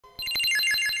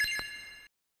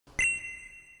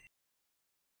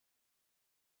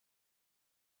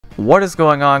What is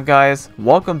going on, guys?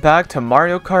 Welcome back to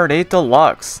Mario Kart 8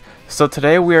 Deluxe. So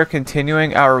today we are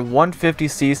continuing our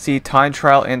 150cc time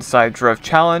trial inside drift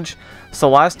challenge. So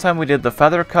last time we did the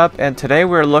Feather Cup, and today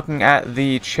we're looking at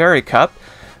the Cherry Cup.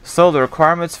 So the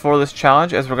requirements for this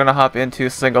challenge is we're going to hop into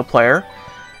single player,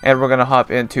 and we're going to hop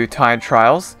into time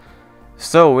trials.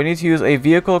 So we need to use a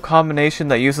vehicle combination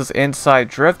that uses inside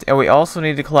drift, and we also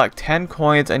need to collect 10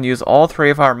 coins and use all 3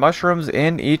 of our mushrooms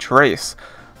in each race.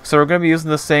 So we're going to be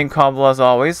using the same combo as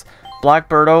always, Black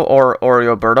Birdo, or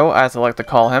Oreo Birdo as I like to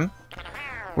call him.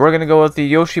 We're going to go with the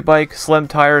Yoshi Bike, Slim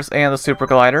Tires, and the Super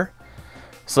Glider.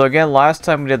 So again, last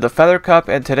time we did the Feather Cup,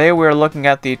 and today we're looking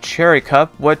at the Cherry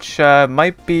Cup, which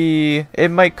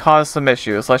might cause some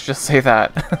issues, let's just say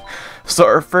that. So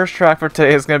our first track for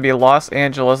today is going to be Los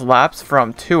Angeles Laps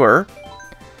from Tour.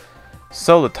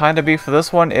 So the time to beat for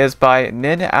this one is by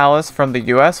Nin Alice from the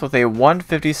US with a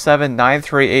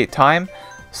 1:57.938 time.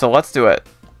 So let's do it.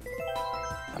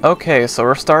 Okay, so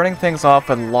we're starting things off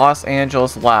with Los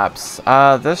Angeles Laps.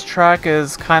 This track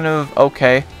is kind of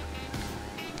okay.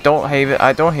 Don't hate it,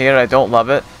 I don't love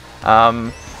it.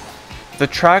 The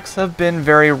tracks have been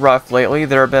very rough lately.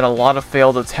 There have been a lot of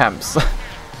failed attempts.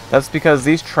 That's because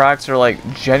these tracks are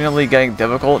like genuinely getting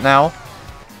difficult now.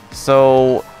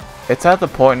 So it's at the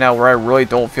point now where I really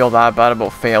don't feel that bad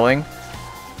about failing.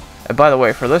 And by the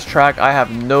way, for this track, I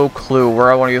have no clue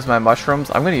where I want to use my mushrooms.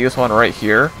 I'm going to use one right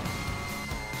here,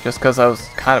 just because I was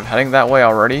kind of heading that way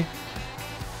already.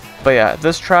 But yeah,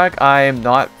 this track I'm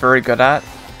not very good at,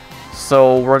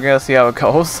 so we're going to see how it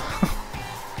goes.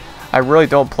 I really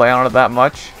don't play on it that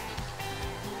much.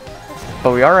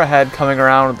 But we are ahead coming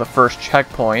around the first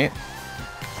checkpoint.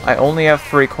 I only have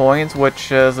 3 coins,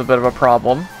 which is a bit of a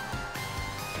problem.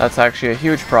 That's actually a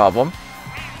huge problem.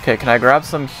 Okay, can I grab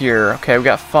some here? Okay, we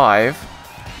got 5.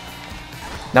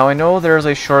 Now I know there's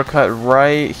a shortcut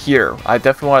right here. I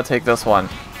definitely want to take this one.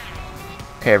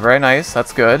 Okay, very nice.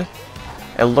 That's good.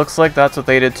 It looks like that's what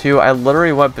they did too. I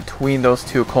literally went between those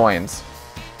 2 coins.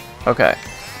 Okay.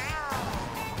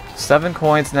 7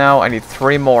 coins now. I need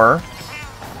 3 more.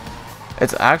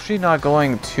 It's actually not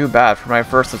going too bad for my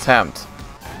first attempt.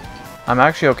 I'm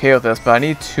actually okay with this, but I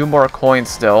need 2 more coins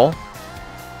still.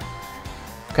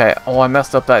 Okay, oh, I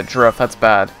messed up that drift. That's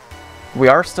bad. We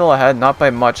are still ahead, not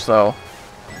by much though.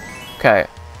 Okay.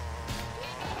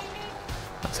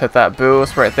 Let's hit that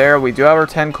boost right there. We do have our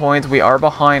 10 coins. We are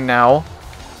behind now.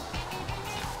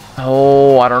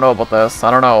 Oh, I don't know about this.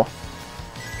 I don't know.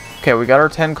 Okay, we got our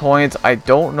 10 coins. I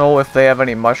don't know if they have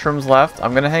any mushrooms left.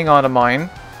 I'm going to hang on to mine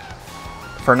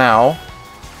for now.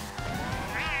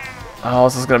 Oh,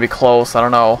 this is going to be close. I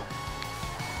don't know.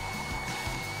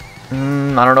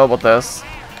 I don't know about this.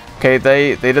 Okay,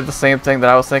 they did the same thing that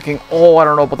I was thinking. Oh, I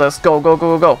don't know about this. Go, go,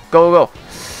 go, go, go, go, go.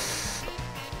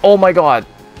 Oh my god.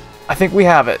 I think we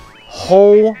have it.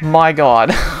 Oh my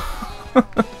god.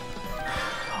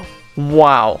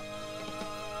 Wow.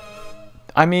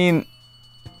 I mean,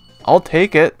 I'll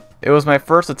take it. It was my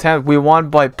first attempt. We won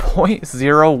by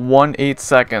 0.018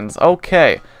 seconds.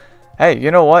 Okay. Hey, you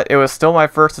know what? It was still my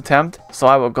first attempt, so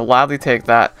I will gladly take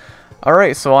that.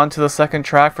 Alright, so on to the second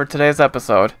track for today's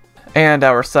episode. And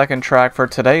our second track for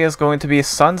today is going to be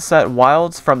Sunset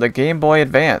Wilds from the Game Boy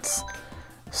Advance.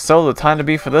 So the time to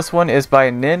beat for this one is by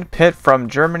Nin Pit from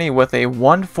Germany with a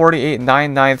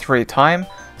 1:48.993 time.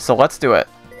 So let's do it.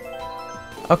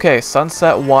 Okay,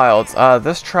 Sunset Wilds.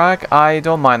 This track, I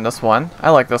don't mind this one. I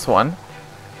like this one.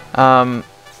 I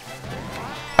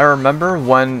remember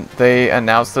when they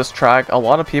announced this track, a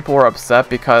lot of people were upset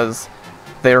because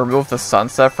they removed the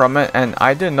sunset from it, and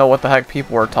I didn't know what the heck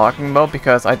people were talking about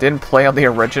because I didn't play on the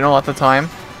original at the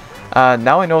time.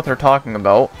 Now I know what they're talking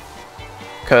about,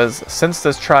 because since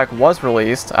this track was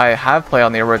released, I have played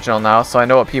on the original now, so I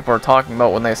know what people are talking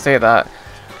about when they say that.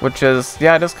 Which is,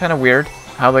 yeah, it is kind of weird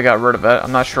how they got rid of it.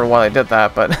 I'm not sure why they did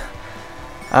that, but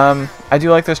I do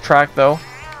like this track though.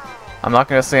 I'm not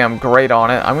going to say I'm great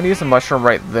on it. I'm going to use a mushroom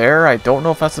right there. I don't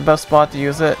know if that's the best spot to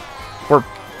use it. We're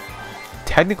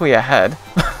technically ahead.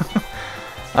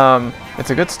 It's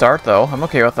a good start though. I'm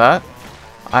okay with that.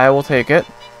 I will take it.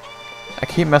 I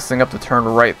keep messing up the turn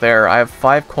right there. I have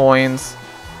 5 coins.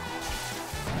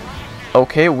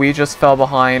 Okay, we just fell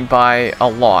behind by a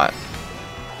lot.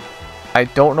 I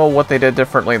don't know what they did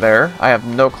differently there. I have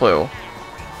no clue.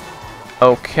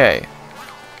 Okay.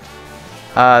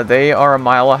 They are a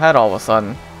mile ahead all of a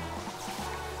sudden.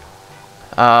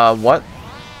 What?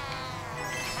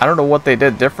 I don't know what they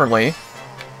did differently.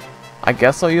 I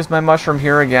guess I'll use my mushroom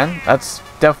here again. That's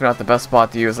definitely not the best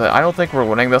spot to use it. I don't think we're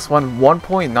winning this one.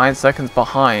 1.9 seconds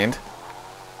behind.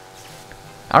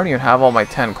 I don't even have all my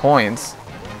 10 coins.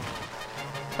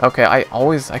 Okay,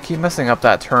 I keep messing up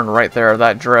that turn right there,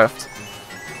 that drift.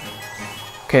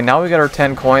 Okay, now we got our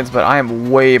 10 coins, but I am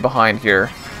way behind here.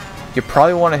 You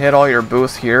probably want to hit all your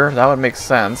boosts here. That would make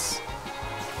sense.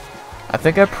 I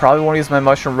think I probably want to use my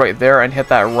mushroom right there and hit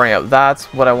that ramp.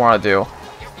 That's what I want to do.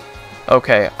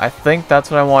 Okay, I think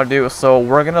that's what I want to do. So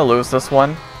we're going to lose this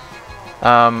one.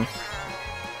 Not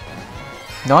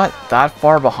that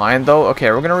far behind though.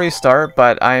 Okay, we're going to restart,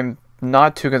 but I'm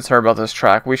not too concerned about this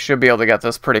track. We should be able to get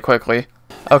this pretty quickly.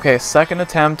 Okay, second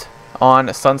attempt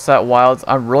on Sunset Wilds.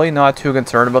 I'm really not too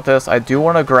concerned about this. I do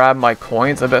want to grab my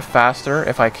coins a bit faster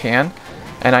if I can.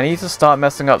 And I need to stop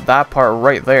messing up that part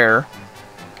right there.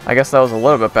 I guess that was a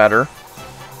little bit better.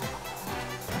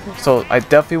 So I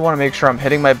definitely want to make sure I'm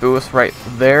hitting my boost right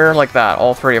there like that.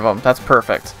 All three of them. That's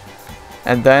perfect.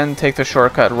 And then take the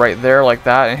shortcut right there like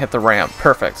that and hit the ramp.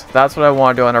 Perfect. That's what I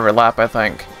want to do on every lap, I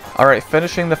think. Alright,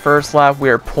 finishing the first lap. We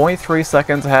are 0.3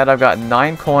 seconds ahead. I've got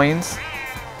 9 coins.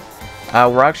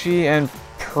 We're actually in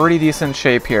pretty decent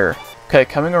shape here. Okay,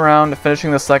 coming around,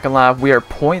 finishing the second lap. We are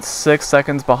 0.6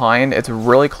 seconds behind. It's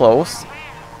really close.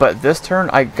 But this turn,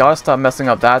 I gotta stop messing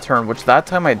up that turn, which that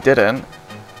time I didn't.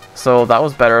 So that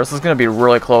was better. This is gonna be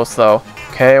really close though.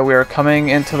 Okay, we are coming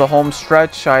into the home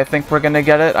stretch. I think we're gonna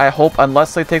get it. I hope,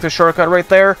 unless they take the shortcut right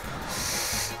there.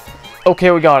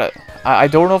 Okay, we got it. I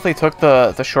don't know if they took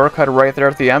the shortcut right there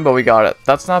at the end, but we got it.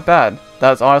 That's not bad.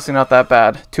 That's honestly not that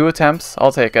bad. 2 attempts,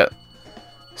 I'll take it.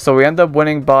 So we end up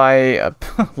winning by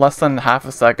less than half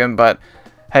a second, but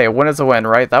hey, a win is a win,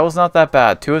 right? That was not that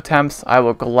bad. 2 attempts, I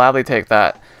will gladly take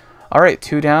that. Alright,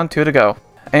 2 down, 2 to go.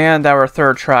 And our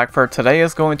third track for today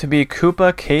is going to be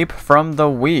Koopa Cape from the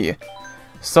Wii.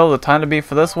 So the time to beat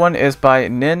for this one is by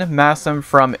Nin Massim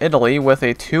from Italy with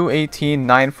a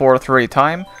 2:18.943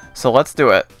 time. So let's do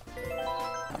it.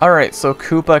 Alright, so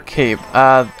Koopa Cape.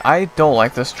 I don't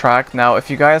like this track. Now, if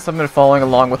you guys have been following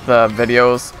along with the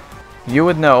videos, you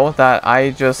would know that I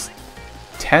just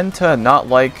tend to not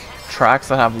like tracks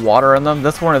that have water in them.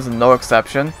 This one is no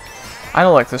exception. I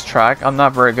don't like this track. I'm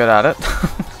not very good at it.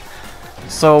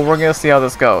 So we're going to see how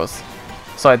this goes.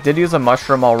 So I did use a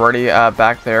mushroom already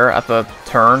back there at the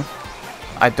turn.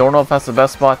 I don't know if that's the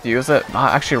best spot to use it.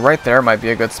 Actually, right there might be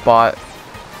a good spot.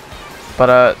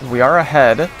 But we are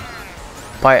ahead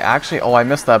by actually... Oh, I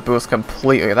missed that boost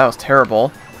completely. That was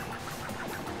terrible.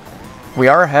 We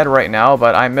are ahead right now,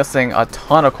 but I'm missing a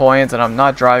ton of coins and I'm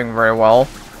not driving very well.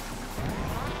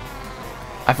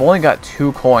 I've only got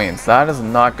 2 coins. That is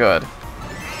not good.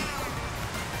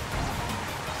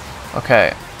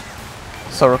 Okay.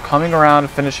 So we're coming around,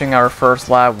 finishing our first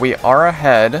lap. We are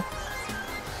ahead,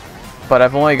 but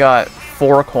I've only got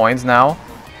 4 coins now.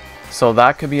 So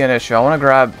that could be an issue. I want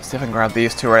to see if I can grab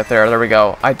these 2 right there. There we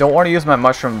go. I don't want to use my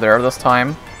mushroom there this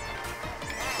time.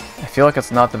 I feel like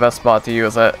it's not the best spot to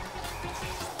use it.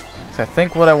 So I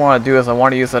think what I want to do is I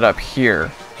want to use it up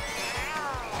here.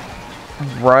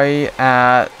 Right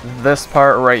at this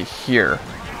part right here.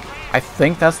 I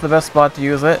think that's the best spot to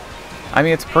use it. I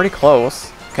mean, it's pretty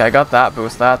close. Okay, I got that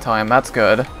boost that time. That's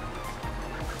good.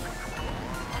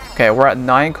 Okay, we're at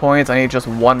 9 coins. I need just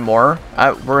 1 more.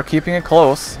 We're keeping it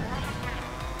close.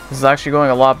 This is actually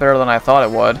going a lot better than I thought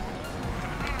it would.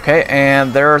 Okay,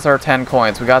 and there's our 10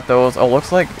 coins. We got those. Oh,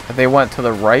 looks like they went to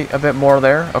the right a bit more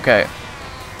there. Okay.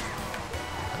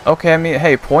 Okay, I mean,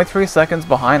 hey, 0.3 seconds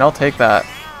behind. I'll take that.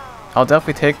 I'll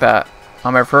definitely take that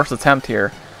on my first attempt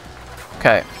here.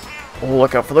 Okay. We'll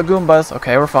look out for the Goombas.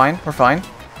 Okay, we're fine. We're fine.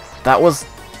 That was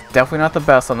definitely not the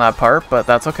best on that part, but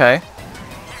that's okay.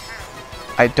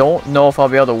 I don't know if I'll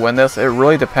be able to win this. It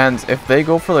really depends. If they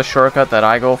go for the shortcut that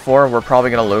I go for, we're probably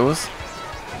going to lose.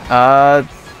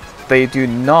 They do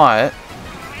not.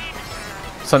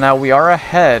 So now we are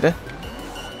ahead.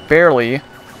 Barely.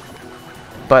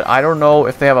 But I don't know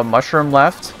if they have a mushroom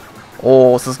left.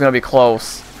 Oh, this is going to be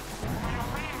close.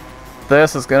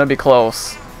 This is going to be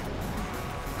close.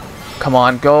 Come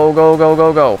on, go, go, go,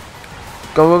 go, go.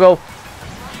 Go, go, go.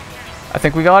 I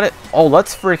think we got it. Oh,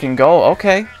 let's freaking go.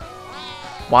 Okay.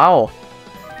 Wow.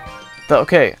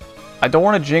 Okay. I don't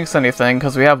want to jinx anything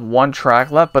because we have 1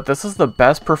 track left, but this is the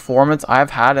best performance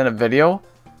I've had in a video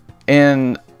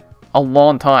in a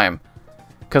long time.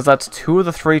 Because that's 2 of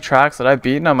the 3 tracks that I've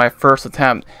beaten on my first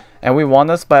attempt. And we won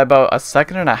this by about 1.5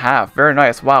 seconds. Very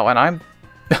nice. Wow. And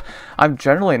I'm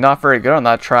generally not very good on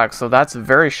that track, so that's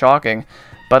very shocking.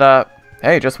 But,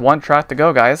 hey, just 1 track to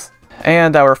go, guys.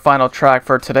 And our final track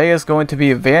for today is going to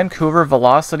be Vancouver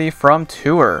Velocity from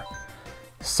Tour.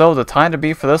 So the time to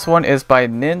beat for this one is by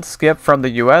Nin Skip from the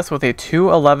US with a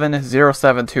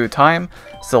 2:11.072 time.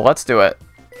 So let's do it.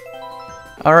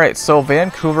 Alright, so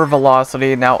Vancouver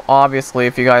Velocity. Now, obviously,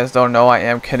 if you guys don't know, I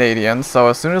am Canadian. So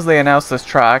as soon as they announced this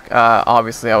track,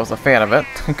 obviously I was a fan of it.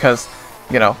 Because,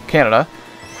 you know, Canada.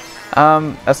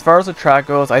 As far as the track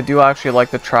goes, I do actually like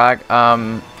the track.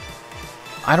 I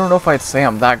don't know if I'd say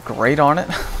I'm that great on it.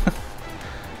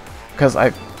 Because I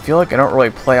feel like I don't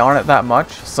really play on it that much.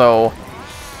 So,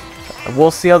 we'll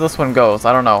see how this one goes.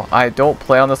 I don't know. I don't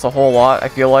play on this a whole lot, I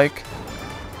feel like.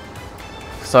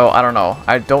 So, I don't know.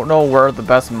 I don't know where the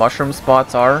best mushroom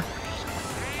spots are.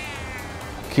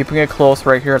 Keeping it close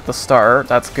right here at the start.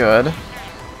 That's good.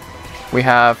 We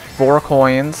have 4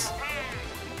 coins.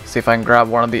 See if I can grab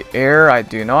one of the air. I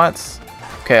do not.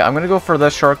 Okay, I'm going to go for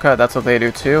this shortcut. That's what they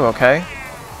do too. Okay.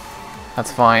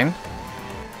 That's fine.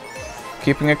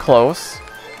 Keeping it close.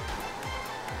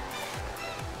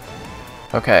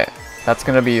 Okay. That's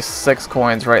going to be 6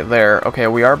 coins right there. Okay,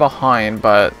 we are behind,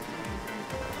 but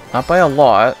not by a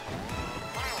lot.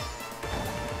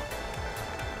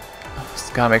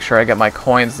 Just gotta make sure I get my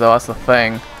coins though, that's the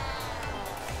thing.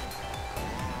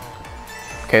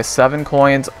 Okay, 7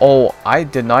 coins. Oh, I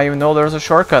did not even know there was a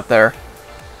shortcut there.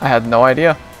 I had no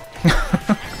idea.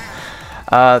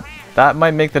 That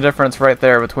might make the difference right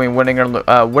there between winning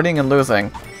and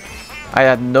losing. I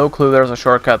had no clue there was a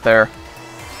shortcut there.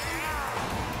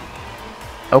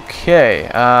 Okay,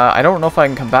 I don't know if I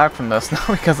can come back from this now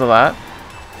because of that.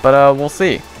 But we'll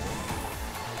see.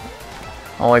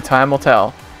 Only time will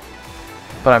tell.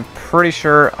 But I'm pretty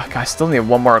sure... Okay, I still need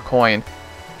one more coin.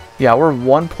 Yeah, we're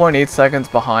 1.8 seconds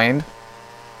behind.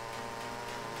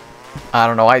 I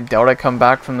don't know, I doubt I come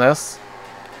back from this.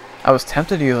 I was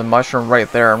tempted to use a mushroom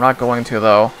right there. I'm not going to,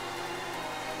 though.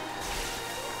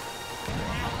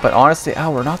 But honestly,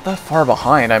 we're not that far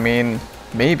behind. I mean,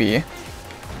 maybe.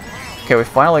 Okay, we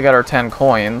finally got our 10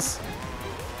 coins.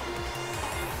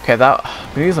 Okay, I'm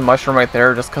gonna use a mushroom right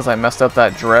there just because I messed up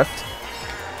that drift.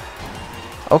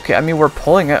 Okay, I mean, we're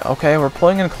pulling it. Okay, we're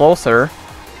pulling in closer.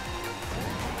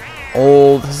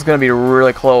 Oh, this is gonna be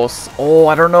really close. Oh,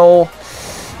 I don't know.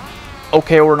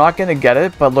 Okay, we're not gonna get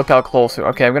it, but look how close we are.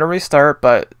 Okay, I'm gonna restart,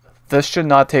 but this should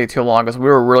not take too long because we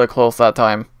were really close that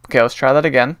time. Okay, let's try that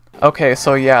again. Okay,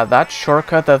 so yeah, that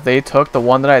shortcut that they took, the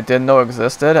one that I didn't know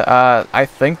existed, I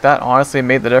think that honestly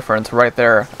made the difference right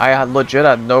there. I had legit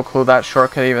had no clue that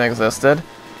shortcut even existed.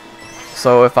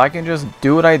 So if I can just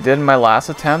do what I did in my last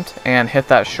attempt and hit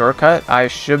that shortcut, I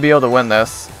should be able to win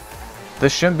this.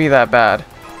 This shouldn't be that bad.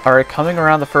 Alright, coming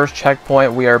around the first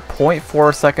checkpoint, we are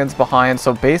 0.4 seconds behind,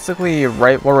 so basically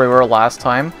right where we were last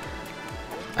time.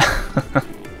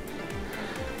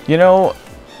 You know,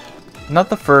 not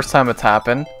the first time it's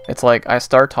happened. It's like I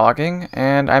start talking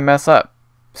and I mess up.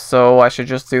 So I should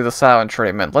just do the silent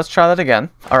treatment. Let's try that again.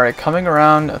 Alright, coming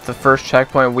around the first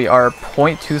checkpoint, we are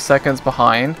 0.2 seconds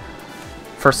behind.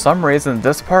 For some reason,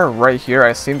 this part right here,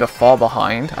 I seem to fall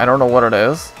behind. I don't know what it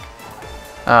is.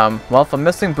 Well, if I'm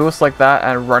missing boosts like that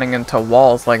and running into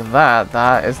walls like that,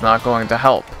 that is not going to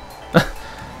help.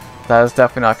 That is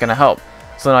definitely not going to help.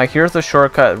 So now here's the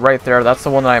shortcut right there. That's the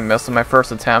one that I missed in my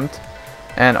first attempt.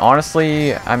 And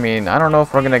honestly, I mean, I don't know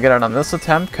if we're going to get it on this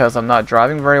attempt because I'm not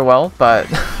driving very well, but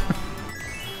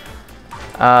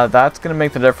that's going to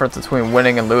make the difference between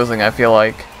winning and losing, I feel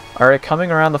like. Alright,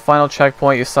 coming around the final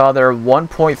checkpoint, you saw there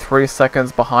 1.3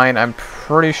 seconds behind. I'm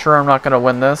pretty sure I'm not going to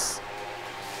win this.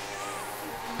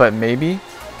 But maybe.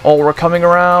 Oh, we're coming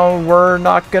around. We're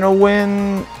not going to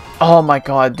win. Oh my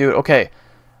god, dude. Okay.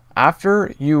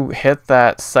 After you hit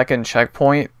that second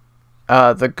checkpoint,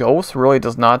 the ghost really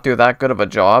does not do that good of a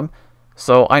job.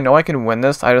 So I know I can win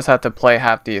this, I just have to play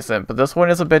half decent. But this one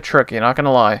is a bit tricky, not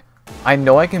gonna lie. I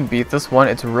know I can beat this one,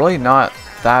 it's really not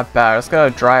that bad. I just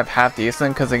gotta drive half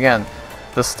decent, because again,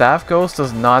 the staff ghost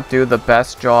does not do the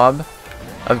best job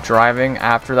of driving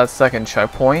after that second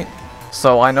checkpoint.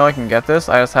 So I know I can get this,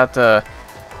 I just have to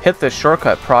hit this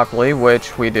shortcut properly,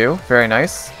 which we do, very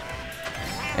nice.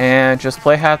 And just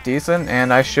play half decent,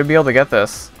 and I should be able to get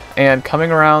this. And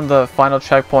coming around the final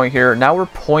checkpoint here, now we're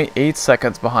 0.8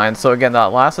 seconds behind. So again,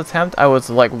 that last attempt, I was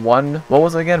like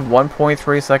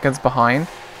 1.3 seconds behind.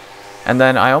 And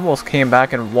then I almost came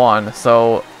back and won,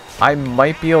 so I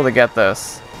might be able to get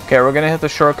this. Okay, we're gonna hit the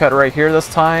shortcut right here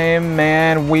this time,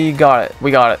 and we got it.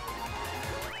 We got it.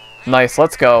 Nice,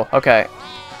 let's go. Okay.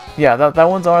 Yeah, that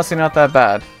one's honestly not that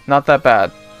bad. Not that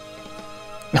bad.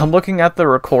 I'm looking at the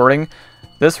recording.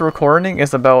 This recording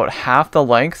is about half the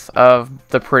length of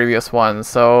the previous one,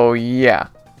 so yeah.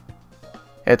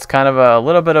 It's kind of a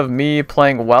little bit of me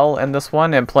playing well in this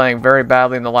one and playing very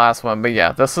badly in the last one, but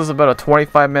yeah, this is about a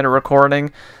 25-minute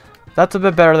recording. That's a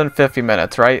bit better than 50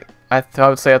 minutes, right? I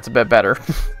would say it's a bit better.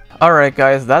 Alright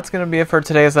guys, that's going to be it for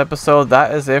today's episode.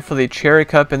 That is it for the Cherry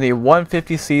Cup in the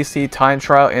 150cc Time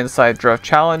Trial Inside Drift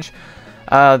Challenge.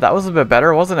 That was a bit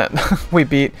better, wasn't it? We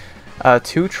beat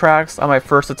 2 tracks on my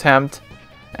first attempt,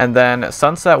 and then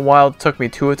Sunset Wild took me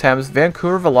 2 attempts.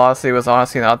 Vancouver Velocity was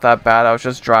honestly not that bad. I was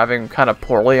just driving kind of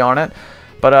poorly on it.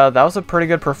 But that was a pretty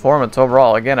good performance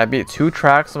overall. Again, I beat 2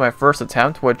 tracks on my first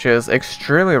attempt, which is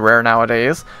extremely rare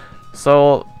nowadays.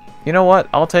 So, you know what?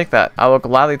 I'll take that. I will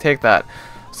gladly take that.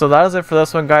 So that is it for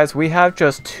this one, guys. We have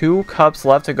just 2 cups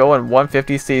left to go in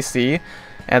 150cc,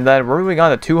 and then we're moving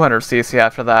on to 200cc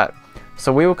after that.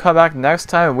 So we will come back next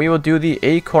time and we will do the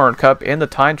Acorn Cup in the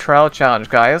Time Trial Challenge,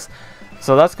 guys.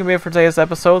 So that's going to be it for today's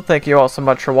episode. Thank you all so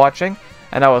much for watching,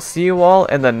 and I will see you all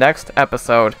in the next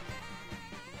episode.